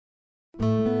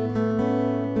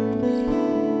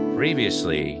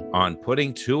Previously on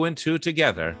Putting Two and Two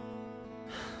Together.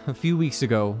 A few weeks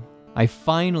ago, I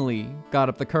finally got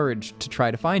up the courage to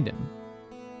try to find him.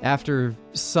 After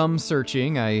some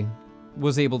searching, I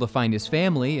was able to find his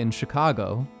family in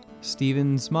Chicago.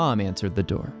 Steven's mom answered the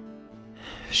door.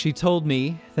 She told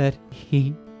me that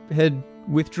he had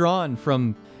withdrawn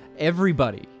from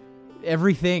everybody,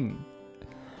 everything.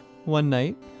 One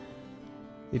night,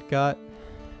 it got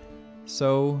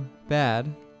so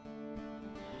bad.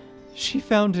 She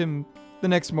found him the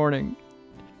next morning.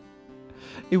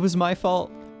 It was my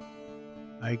fault.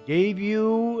 I gave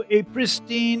you a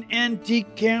pristine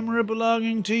antique camera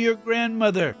belonging to your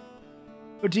grandmother.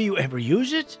 But do you ever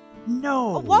use it?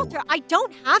 No. Walter, I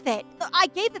don't have it. I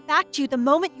gave it back to you the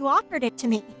moment you offered it to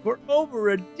me. For over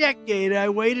a decade, I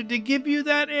waited to give you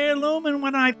that heirloom, and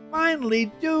when I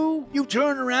finally do, you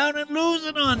turn around and lose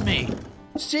it on me.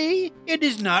 See? It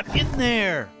is not in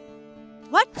there.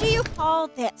 What do you call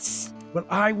this? Well,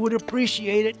 I would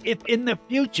appreciate it if in the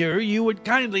future you would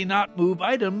kindly not move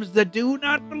items that do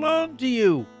not belong to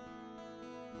you.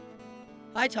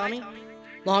 Hi, Tommy.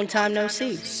 Long time no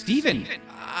see. Steven,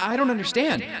 I don't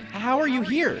understand. How are you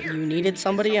here? You needed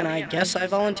somebody, and I guess I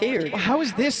volunteered. How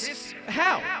is this?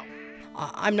 How?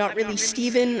 I'm not really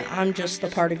Steven. I'm just the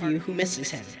part of you who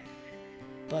misses him.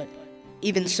 But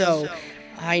even so,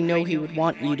 I know he would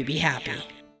want you to be happy.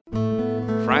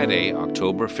 Friday,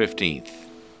 October 15th.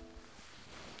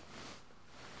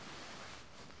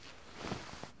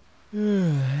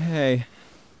 Hey,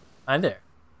 Hi there.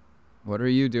 what are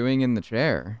you doing in the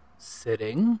chair?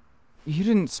 Sitting? You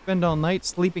didn't spend all night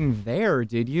sleeping there,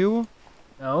 did you?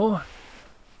 No.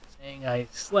 Saying I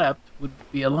slept would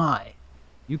be a lie.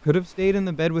 You could have stayed in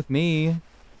the bed with me.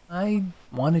 I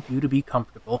wanted you to be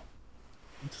comfortable.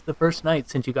 It's the first night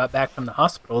since you got back from the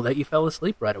hospital that you fell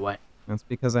asleep right away. That's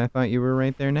because I thought you were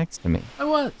right there next to me. I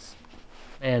was.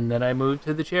 And then I moved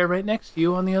to the chair right next to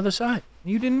you on the other side.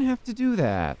 You didn't have to do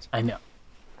that. I know.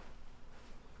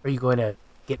 Are you going to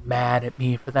get mad at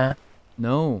me for that?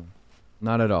 No,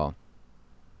 not at all.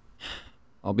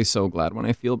 I'll be so glad when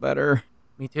I feel better.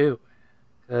 Me too.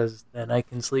 Because then I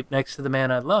can sleep next to the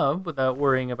man I love without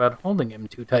worrying about holding him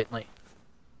too tightly.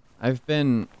 I've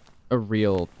been a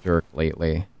real jerk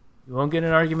lately. You won't get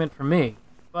an argument from me,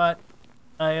 but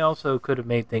I also could have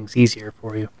made things easier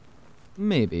for you.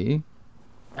 Maybe.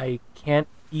 I can't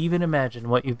even imagine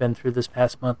what you've been through this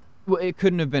past month. Well, it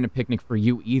couldn't have been a picnic for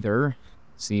you either.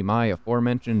 See my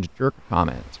aforementioned jerk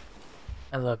comment.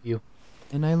 I love you.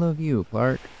 And I love you,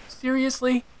 Clark.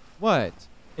 Seriously? What?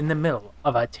 In the middle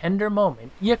of a tender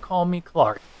moment, you call me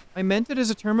Clark. I meant it as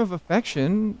a term of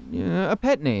affection, a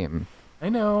pet name. I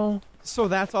know. So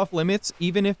that's off limits,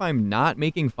 even if I'm not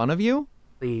making fun of you?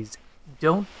 Please,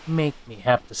 don't make me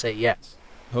have to say yes.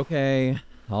 Okay,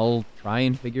 I'll try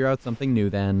and figure out something new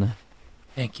then.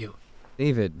 Thank you.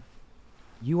 David,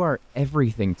 you are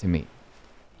everything to me.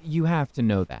 You have to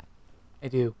know that. I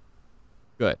do.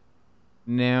 Good.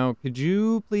 Now, could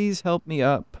you please help me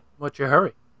up? What's your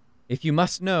hurry? If you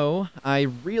must know, I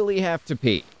really have to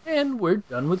pee. And we're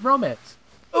done with romance.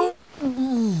 Oh!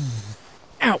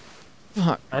 Ow!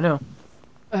 Fuck. I know.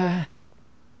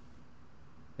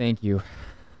 Thank you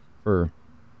for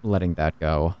letting that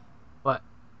go. What?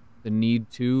 The need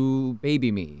to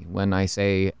baby me when I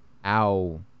say,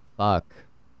 ow, fuck.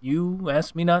 You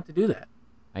asked me not to do that.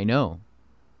 I know.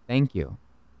 Thank you.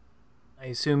 I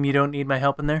assume you don't need my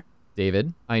help in there?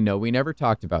 David, I know we never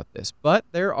talked about this, but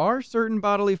there are certain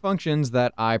bodily functions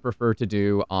that I prefer to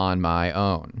do on my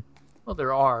own. Well,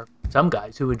 there are some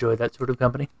guys who enjoy that sort of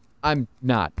company. I'm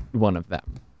not one of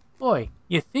them. Boy,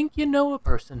 you think you know a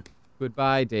person.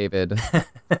 Goodbye, David.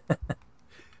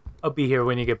 I'll be here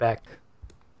when you get back.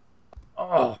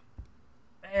 Oh,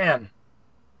 man.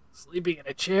 Sleeping in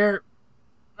a chair,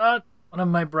 not one of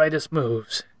my brightest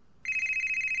moves.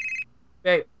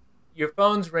 Babe, your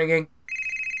phone's ringing.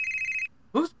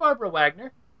 Who's Barbara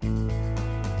Wagner?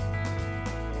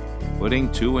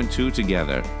 Putting Two and Two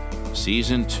Together,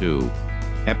 Season 2,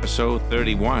 Episode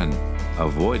 31,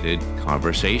 Avoided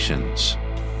Conversations.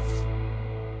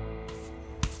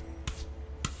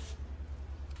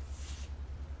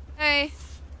 Hey,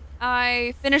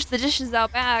 I finished the dishes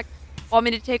out back. Want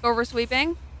me to take over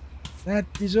sweeping? That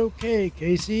is okay,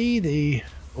 Casey. The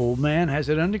old man has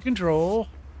it under control.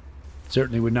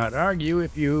 Certainly would not argue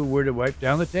if you were to wipe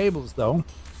down the tables, though.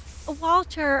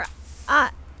 Walter,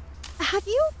 have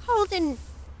you called in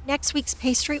next week's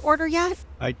pastry order yet?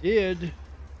 I did.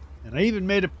 And I even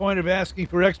made a point of asking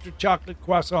for extra chocolate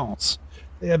croissants.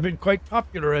 They have been quite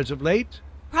popular as of late.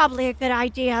 Probably a good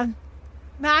idea.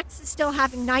 Max is still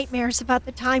having nightmares about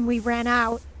the time we ran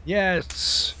out.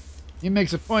 Yes. He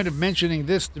makes a point of mentioning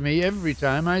this to me every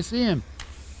time I see him.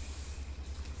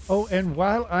 Oh, and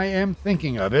while I am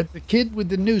thinking of it, the kid with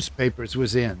the newspapers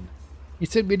was in. He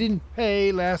said we didn't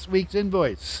pay last week's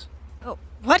invoice. Oh,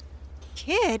 what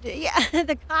kid? Yeah,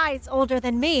 the guy's older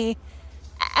than me.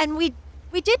 And we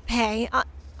did pay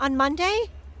on Monday?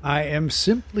 I am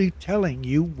simply telling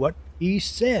you what he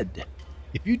said.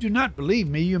 If you do not believe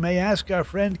me, you may ask our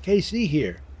friend Casey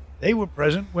here. They were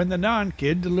present when the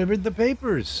non-kid delivered the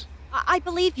papers. I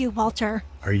believe you, Walter.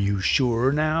 Are you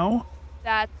sure now?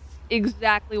 That's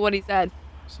exactly what he said.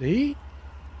 See?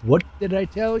 What did I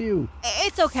tell you?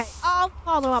 It's okay. I'll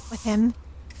follow up with him.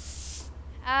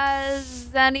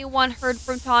 Has anyone heard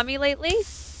from Tommy lately?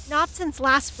 Not since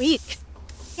last week.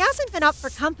 He hasn't been up for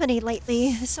company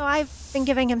lately, so I've been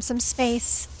giving him some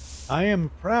space. I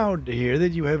am proud to hear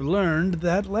that you have learned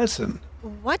that lesson.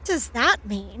 What does that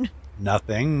mean?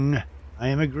 Nothing. I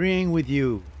am agreeing with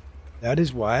you. That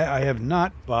is why I have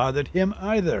not bothered him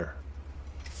either.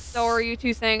 So are you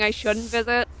two saying I shouldn't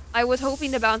visit? I was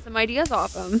hoping to bounce some ideas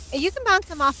off him. You can bounce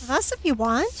him off of us if you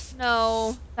want.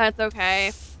 No, that's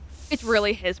okay. It's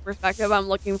really his perspective I'm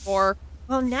looking for.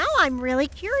 Well, now I'm really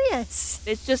curious.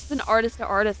 It's just an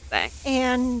artist-to-artist thing.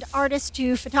 And artist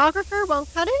to photographer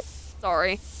won't cut it?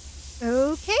 Sorry.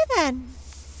 Okay, then.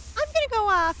 I'm gonna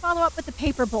go follow up with the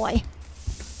paper boy.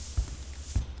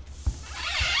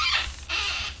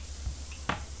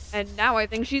 And now I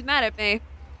think she's mad at me.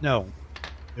 No.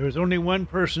 There is only one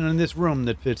person in this room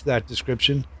that fits that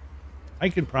description. I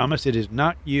can promise it is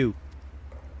not you.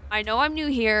 I know I'm new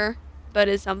here, but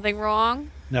is something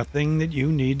wrong? Nothing that you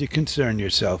need to concern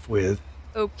yourself with.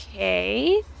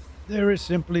 Okay. There is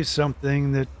simply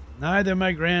something that neither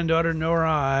my granddaughter nor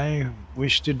I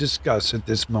wish to discuss at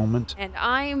this moment. And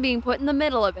I am being put in the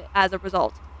middle of it as a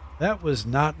result. That was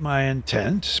not my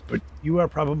intent, but you are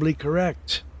probably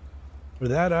correct. For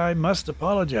that, I must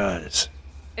apologize.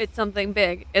 It's something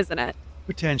big, isn't it?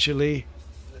 Potentially.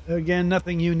 Again,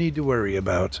 nothing you need to worry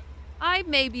about. I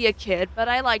may be a kid, but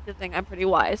I like to think I'm pretty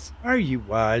wise. Are you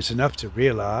wise enough to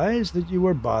realize that you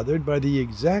were bothered by the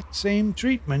exact same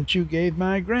treatment you gave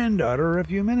my granddaughter a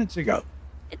few minutes ago?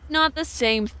 It's not the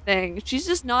same thing. She's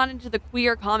just not into the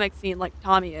queer comic scene like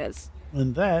Tommy is.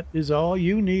 And that is all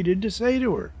you needed to say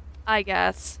to her. I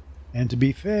guess. And to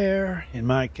be fair, in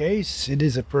my case, it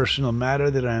is a personal matter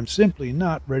that I am simply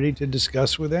not ready to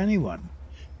discuss with anyone.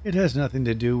 It has nothing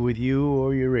to do with you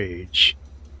or your age.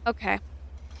 Okay.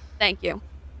 Thank you.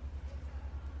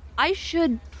 I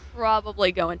should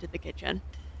probably go into the kitchen.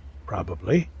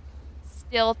 Probably.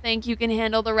 Still think you can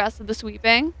handle the rest of the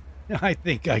sweeping? I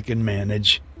think I can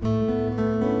manage.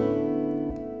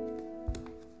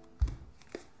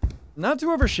 Not to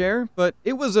overshare, but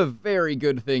it was a very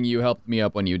good thing you helped me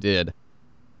up when you did.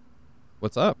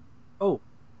 What's up? Oh,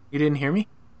 you didn't hear me?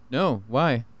 No,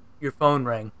 why? Your phone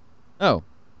rang. Oh,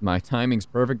 my timing's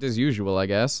perfect as usual, I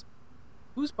guess.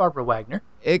 Who's Barbara Wagner?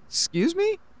 Excuse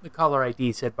me? The caller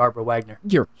ID said Barbara Wagner.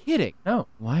 You're kidding. No.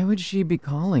 Why would she be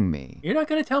calling me? You're not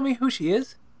going to tell me who she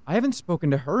is? I haven't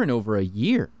spoken to her in over a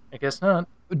year. I guess not.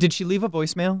 Did she leave a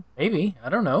voicemail? Maybe. I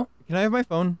don't know. Can I have my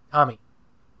phone? Tommy,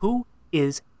 who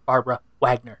is Barbara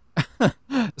Wagner?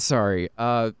 Sorry,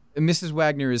 Mrs.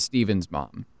 Wagner is Steven's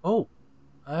mom. Oh,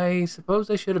 I suppose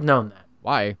I should have known that.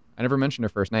 Why? I never mentioned her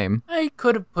first name. I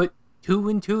could have put two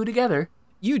and two together.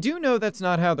 You do know that's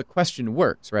not how the question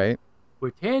works, right?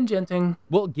 We're tangenting.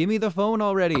 Well, give me the phone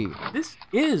already. This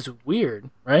is weird,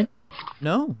 right?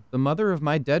 No, the mother of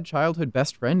my dead childhood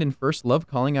best friend and first love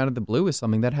calling out of the blue is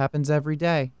something that happens every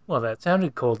day. Well, that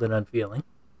sounded cold and unfeeling.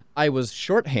 I was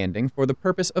shorthanding for the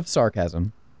purpose of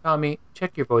sarcasm. Tommy,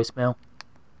 check your voicemail.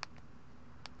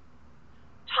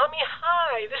 Tommy,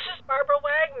 hi. This is Barbara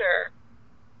Wagner.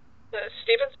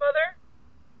 Steven's mother?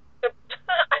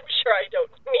 I'm sure I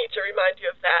don't need to remind you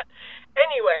of that.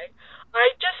 Anyway,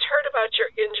 I just heard about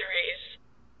your injuries.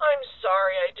 I'm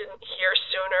sorry I didn't hear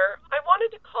sooner. I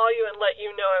wanted to call you and let you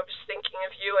know I was thinking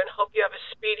of you and hope you have a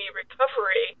speedy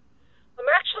recovery. I'm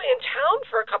actually in town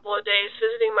for a couple of days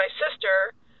visiting my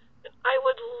sister, and I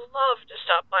would love to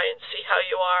stop by and see how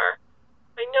you are.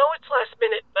 I know it's last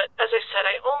minute, but as I said,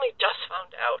 I only just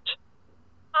found out.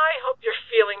 I hope you're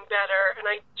feeling better, and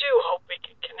I do hope we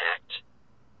can connect.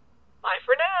 Bye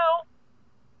for now.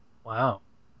 Wow.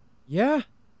 Yeah,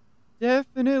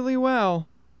 definitely wow.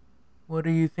 What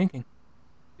are you thinking?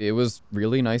 It was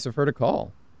really nice of her to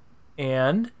call.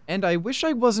 And? And I wish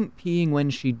I wasn't peeing when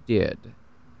she did.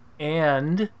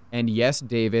 And? And yes,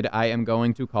 David, I am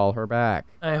going to call her back.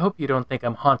 I hope you don't think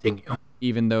I'm haunting you.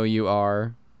 Even though you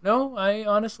are. No, I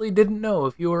honestly didn't know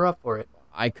if you were up for it.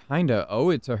 I kinda owe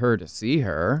it to her to see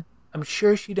her. I'm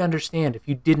sure she'd understand if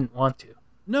you didn't want to.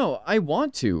 No, I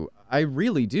want to. I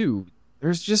really do.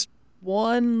 There's just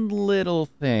one little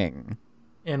thing.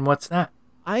 And what's that?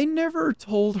 I never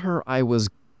told her I was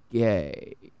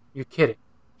gay. You're kidding.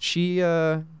 She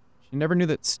never knew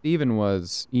that Steven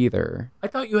was either. I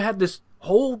thought you had this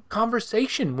whole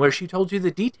conversation where she told you the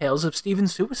details of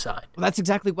Steven's suicide. Well, that's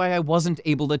exactly why I wasn't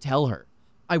able to tell her.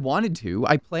 I wanted to.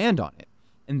 I planned on it.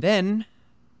 And then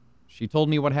she told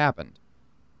me what happened.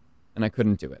 And I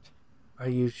couldn't do it. Are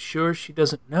you sure she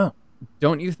doesn't know?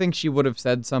 Don't you think she would have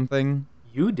said something?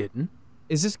 You didn't.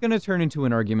 Is this going to turn into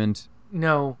an argument?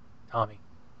 No, Tommy.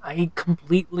 I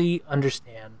completely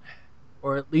understand.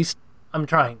 Or at least I'm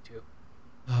trying to.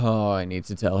 Oh, I need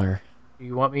to tell her. Do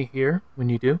you want me here when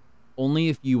you do? Only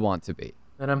if you want to be.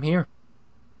 Then I'm here.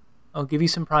 I'll give you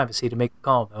some privacy to make the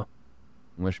call, though.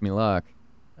 Wish me luck.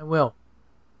 I will.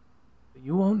 But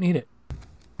you won't need it.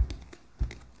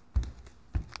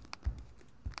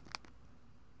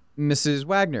 Mrs.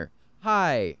 Wagner.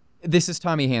 Hi, this is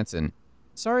Tommy Hansen.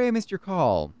 Sorry I missed your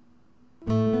call.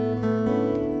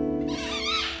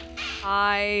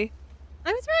 Hi.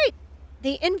 I was right.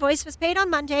 The invoice was paid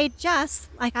on Monday, just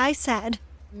like I said.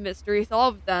 Mystery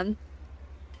solved then.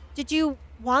 Did you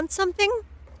want something?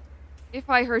 If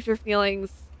I hurt your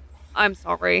feelings, I'm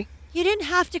sorry. You didn't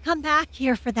have to come back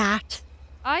here for that.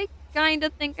 I kinda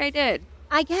think I did.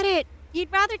 I get it.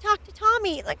 You'd rather talk to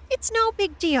Tommy. Like, it's no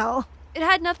big deal. It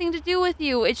had nothing to do with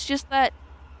you. It's just that,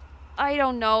 I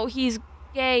don't know, he's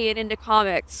gay and into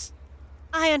comics.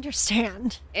 I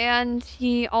understand. And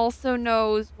he also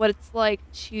knows what it's like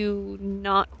to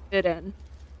not fit in.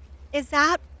 Is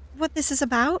that what this is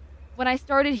about? When I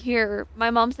started here, my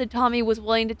mom said Tommy was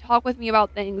willing to talk with me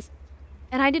about things,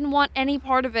 and I didn't want any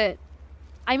part of it.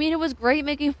 I mean, it was great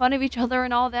making fun of each other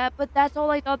and all that, but that's all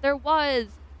I thought there was.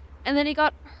 And then he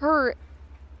got hurt,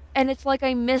 and it's like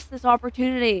I missed this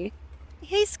opportunity.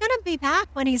 He's gonna be back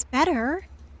when he's better.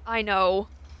 I know.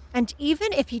 And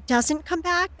even if he doesn't come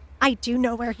back, I do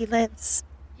know where he lives.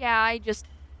 Yeah, I just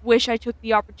wish I took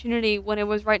the opportunity when it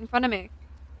was right in front of me.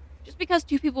 Just because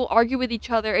two people argue with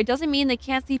each other, it doesn't mean they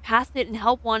can't see past it and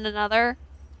help one another.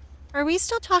 Are we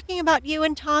still talking about you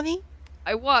and Tommy?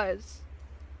 I was.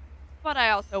 But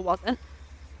I also wasn't.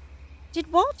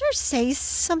 Did Walter say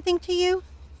something to you?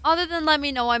 Other than let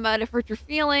me know I might have hurt your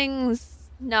feelings,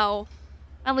 no.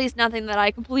 At least nothing that I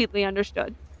completely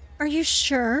understood. Are you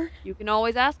sure? You can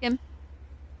always ask him.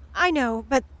 I know,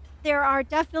 but there are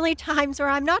definitely times where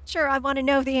I'm not sure I want to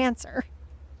know the answer.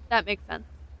 That makes sense.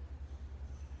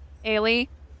 Ailey,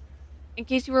 in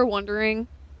case you were wondering,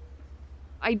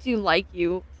 I do like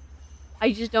you.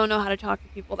 I just don't know how to talk to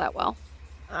people that well.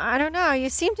 I don't know. You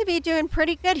seem to be doing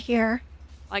pretty good here.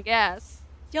 I guess.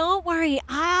 Don't worry.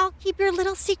 I'll keep your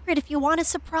little secret if you want to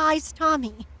surprise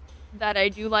Tommy. That I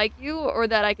do like you, or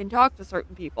that I can talk to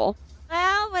certain people?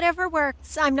 Well, whatever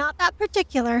works. I'm not that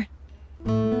particular.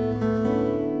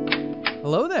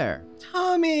 Hello there.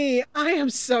 Tommy, I am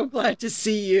so glad to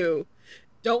see you.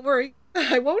 Don't worry,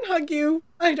 I won't hug you.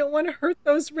 I don't want to hurt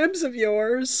those ribs of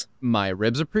yours. My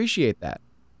ribs appreciate that.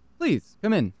 Please,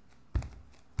 come in.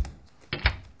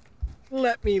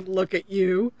 Let me look at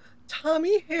you.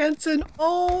 Tommy Hansen,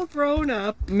 all grown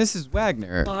up. Mrs.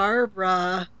 Wagner.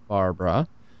 Barbara. Barbara.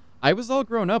 I was all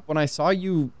grown up when I saw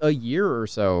you a year or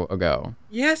so ago.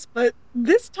 Yes, but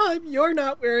this time you're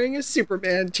not wearing a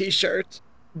Superman t-shirt.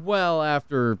 Well,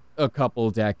 after a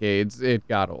couple decades, it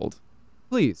got old.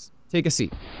 Please, take a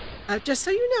seat. Just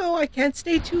so you know, I can't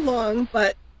stay too long,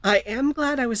 but I am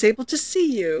glad I was able to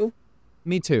see you.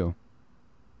 Me too.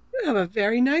 You have a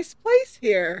very nice place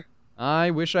here. I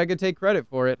wish I could take credit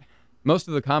for it. Most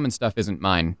of the common stuff isn't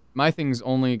mine. My things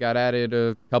only got added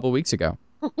a couple weeks ago.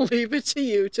 Leave it to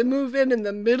you to move in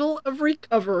the middle of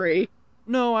recovery.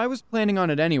 No, I was planning on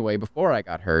it anyway before I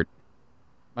got hurt.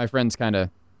 My friends kind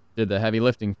of did the heavy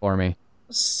lifting for me.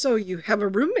 So you have a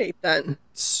roommate then?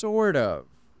 Sort of.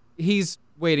 He's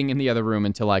waiting in the other room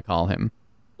until I call him.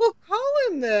 Well, call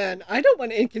him then. I don't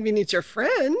want to inconvenience your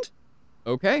friend.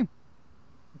 Okay.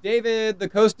 David, the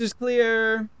coast is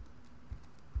clear.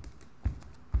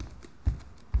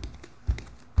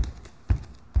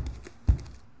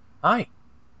 Hi.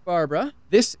 Barbara,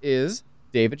 this is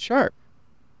David Sharp.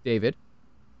 David,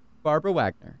 Barbara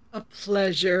Wagner. A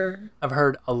pleasure. I've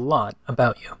heard a lot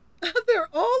about you. They're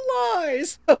all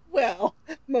lies. Well,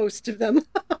 most of them.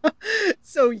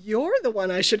 So you're the one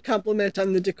I should compliment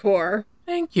on the decor.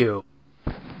 Thank you.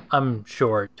 I'm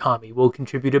sure Tommy will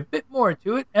contribute a bit more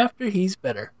to it after he's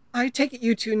better. I take it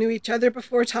you two knew each other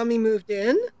before Tommy moved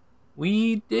in?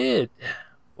 We did.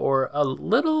 For a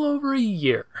little over a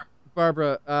year.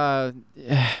 Barbara,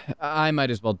 I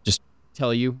might as well just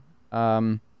tell you.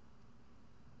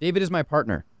 David is my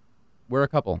partner. We're a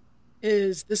couple.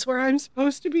 Is this where I'm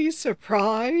supposed to be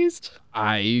surprised?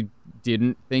 I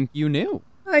didn't think you knew.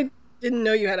 I didn't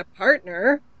know you had a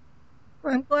partner.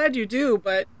 I'm glad you do,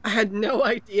 but I had no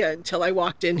idea until I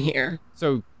walked in here.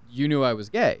 So you knew I was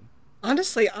gay?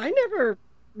 Honestly, I never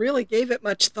really gave it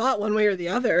much thought one way or the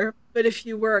other, but if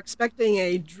you were expecting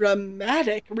a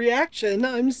dramatic reaction,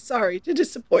 I'm sorry to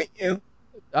disappoint you.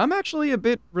 I'm actually a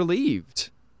bit relieved.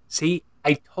 See,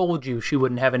 I told you she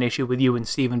wouldn't have an issue with you and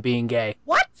Steven being gay.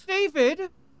 What? David!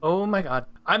 Oh my god.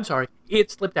 I'm sorry. It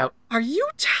slipped out. Are you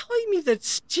telling me that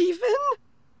Steven?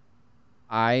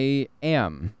 I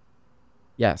am.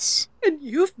 Yes. And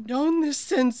you've known this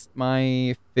since...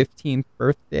 My 15th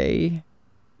birthday?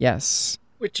 Yes.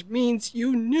 Which means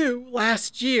you knew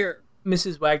last year.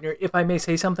 Mrs. Wagner, if I may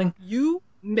say something? You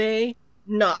may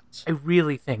not. I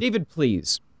really think... David,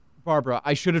 please. Barbara,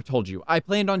 I should have told you. I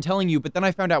planned on telling you, but then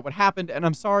I found out what happened, and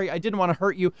I'm sorry. I didn't want to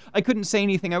hurt you. I couldn't say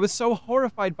anything. I was so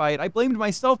horrified by it. I blamed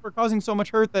myself for causing so much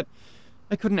hurt that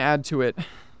I couldn't add to it.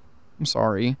 I'm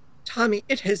sorry. Tommy,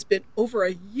 it has been over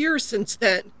a year since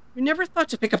then. You never thought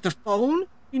to pick up the phone?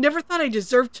 You never thought I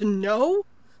deserved to know?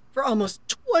 For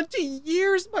almost 20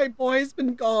 years, my boy has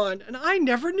been gone, and I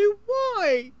never knew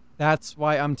why. That's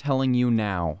why I'm telling you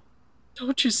now.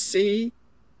 Don't you see?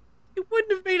 It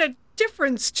wouldn't have made a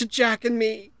difference to Jack and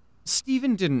me.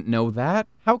 Steven didn't know that.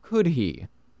 How could he?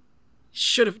 He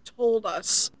should have told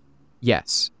us.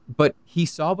 Yes, but he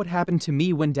saw what happened to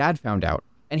me when Dad found out,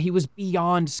 and he was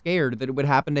beyond scared that it would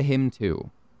happen to him too.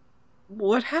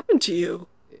 What happened to you?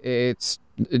 It's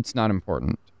not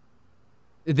important.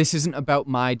 This isn't about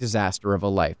my disaster of a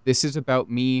life. This is about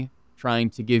me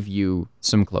trying to give you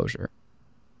some closure.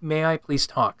 May I please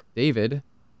talk? David?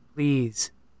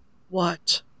 Please.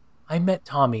 What? I met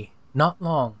Tommy not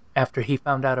long after he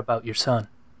found out about your son.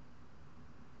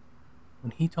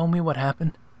 When he told me what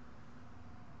happened,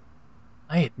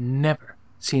 I had never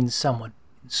seen someone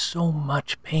in so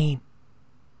much pain.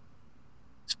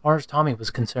 As far as Tommy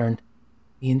was concerned,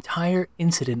 the entire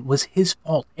incident was his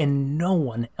fault and no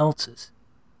one else's.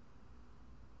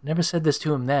 I never said this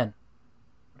to him then,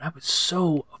 but I was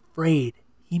so afraid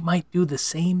he might do the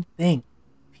same thing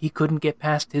if he couldn't get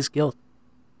past his guilt.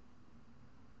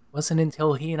 It wasn't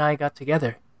until he and I got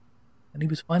together that he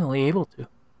was finally able to.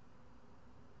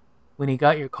 When he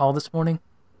got your call this morning,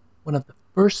 one of the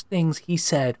first things he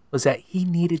said was that he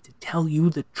needed to tell you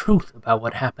the truth about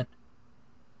what happened.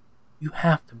 You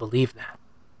have to believe that.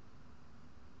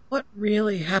 What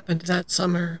really happened that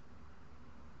summer?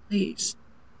 Please.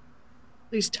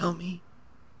 Please tell me.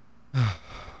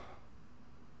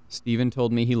 Steven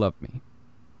told me he loved me,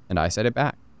 and I said it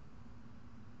back.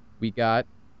 We got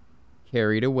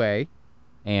carried away,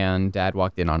 and Dad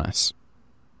walked in on us.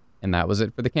 And that was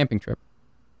it for the camping trip.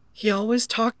 He always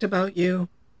talked about you.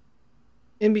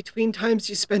 In between times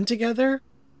you spent together.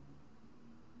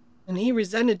 And he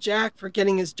resented Jack for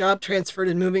getting his job transferred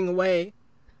and moving away.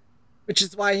 Which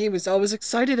is why he was always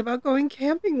excited about going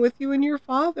camping with you and your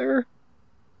father.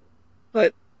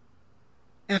 But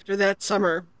after that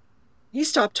summer, he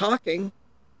stopped talking.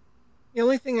 The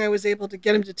only thing I was able to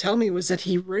get him to tell me was that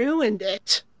he ruined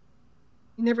it.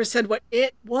 He never said what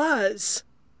it was.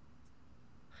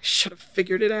 I should have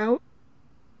figured it out.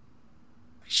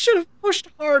 I should have pushed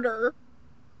harder.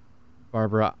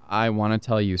 Barbara, I want to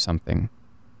tell you something.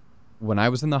 When I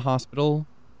was in the hospital,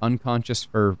 unconscious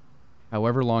for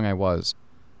however long I was,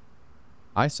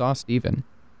 I saw Steven.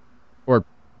 Or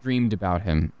dreamed about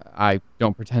him. I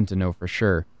don't pretend to know for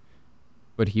sure.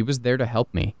 But he was there to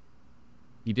help me.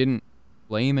 He didn't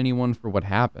blame anyone for what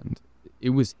happened.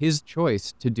 It was his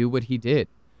choice to do what he did.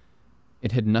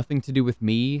 It had nothing to do with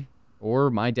me, or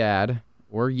my dad,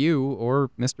 or you,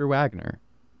 or Mr. Wagner.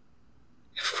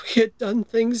 If we had done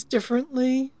things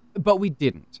differently... But we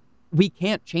didn't. We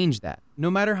can't change that, no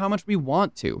matter how much we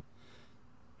want to.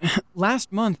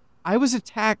 Last month, I was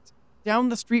attacked down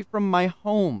the street from my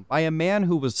home by a man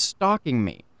who was stalking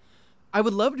me. I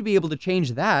would love to be able to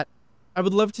change that. I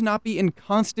would love to not be in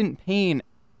constant pain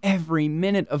every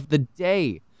minute of the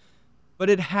day. But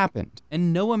it happened,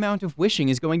 and no amount of wishing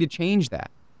is going to change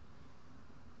that.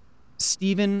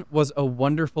 Steven was a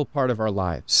wonderful part of our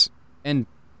lives, and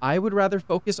I would rather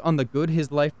focus on the good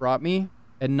his life brought me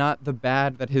and not the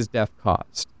bad that his death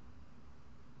caused.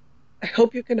 I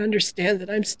hope you can understand that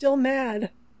I'm still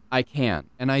mad. I can,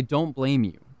 and I don't blame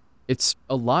you. It's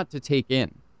a lot to take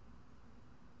in.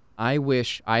 I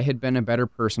wish I had been a better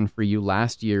person for you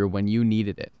last year when you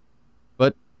needed it.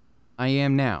 But I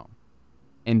am now.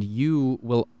 And you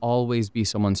will always be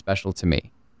someone special to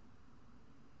me.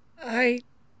 I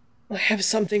have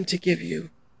something to give you.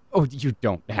 Oh, you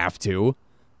don't have to.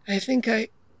 I think I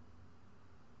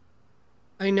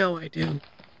I know I do.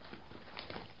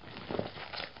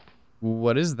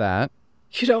 What is that?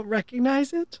 You don't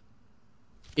recognize it?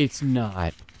 It's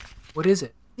not. What is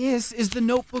it? This is the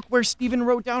notebook where Steven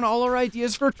wrote down all our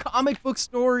ideas for comic book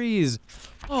stories.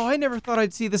 Oh, I never thought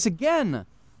I'd see this again.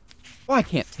 Well, I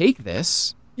can't take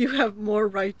this. You have more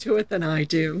right to it than I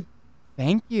do.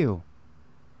 Thank you.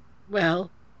 Well,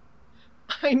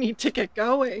 I need to get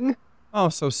going. Oh,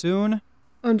 so soon?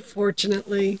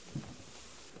 Unfortunately.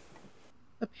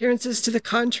 Appearances to the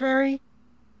contrary,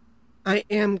 I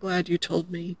am glad you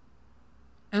told me.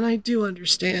 And I do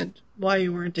understand why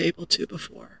you weren't able to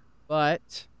before.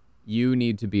 But you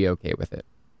need to be okay with it.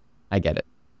 I get it.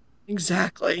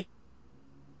 Exactly.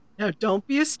 Now don't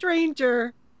be a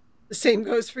stranger. The same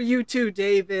goes for you too,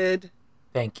 David.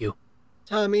 Thank you.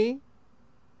 Tommy,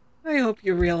 I hope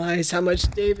you realize how much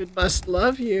David must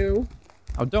love you.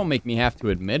 Oh, don't make me have to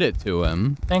admit it to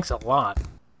him. Thanks a lot.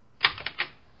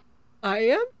 I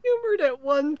am humored at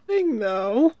one thing,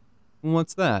 though.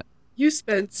 What's that? You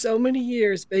spent so many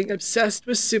years being obsessed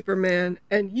with Superman,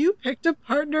 and you picked a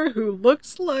partner who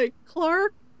looks like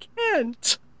Clark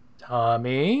Kent.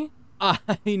 Tommy? I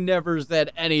never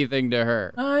said anything to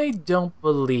her. I don't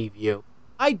believe you.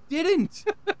 I didn't.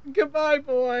 Goodbye,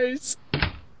 boys.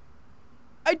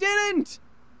 I didn't.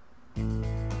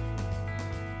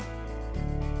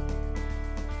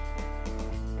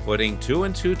 Putting Two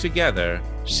and Two Together,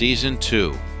 Season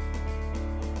 2.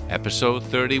 Episode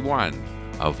 31,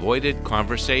 Avoided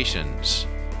Conversations.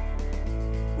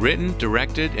 Written,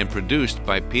 directed, and produced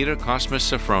by Peter Cosmas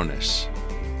Safronis.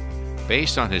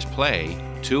 Based on his play,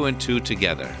 Two and Two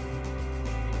Together.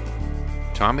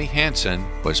 Tommy Hansen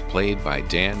was played by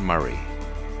Dan Murray.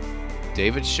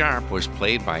 David Sharp was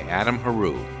played by Adam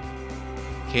Haru.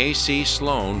 K.C.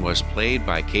 Sloan was played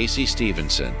by Casey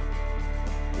Stevenson.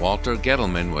 Walter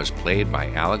Gettleman was played by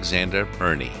Alexander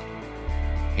Perney.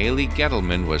 Haley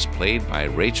Gettleman was played by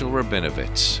Rachel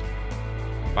Rabinovitz.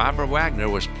 Barbara Wagner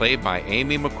was played by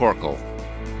Amy McCorkle.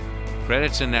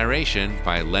 Credits and narration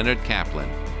by Leonard Kaplan.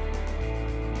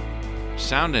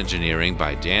 Sound engineering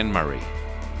by Dan Murray.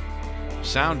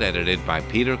 Sound edited by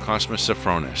Peter Cosmas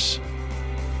Safronis.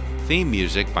 Theme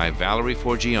music by Valerie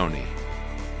Forgione.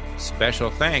 Special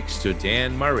thanks to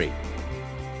Dan Murray.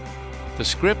 The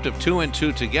script of Two and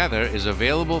Two Together is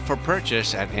available for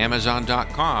purchase at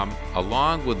Amazon.com,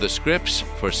 along with the scripts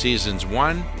for Seasons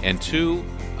 1 and 2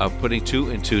 of Putting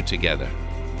Two and Two Together.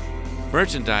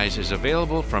 Merchandise is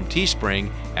available from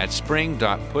Teespring at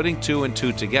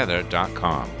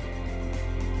spring.puttingtwoandtwotogether.com.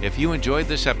 If you enjoyed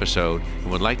this episode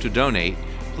and would like to donate,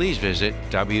 please visit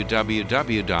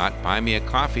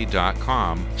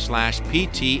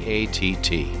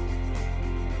www.buymeacoffee.com/PTATT.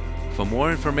 For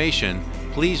more information,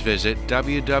 please visit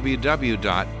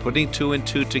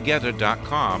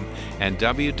www.puttingtwoandtwotogether.com and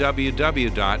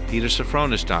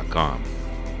www.petersafronis.com.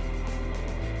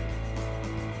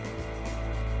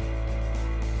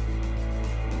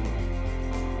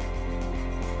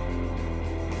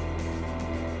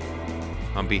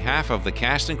 On behalf of the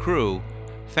cast and crew,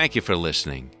 thank you for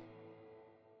listening.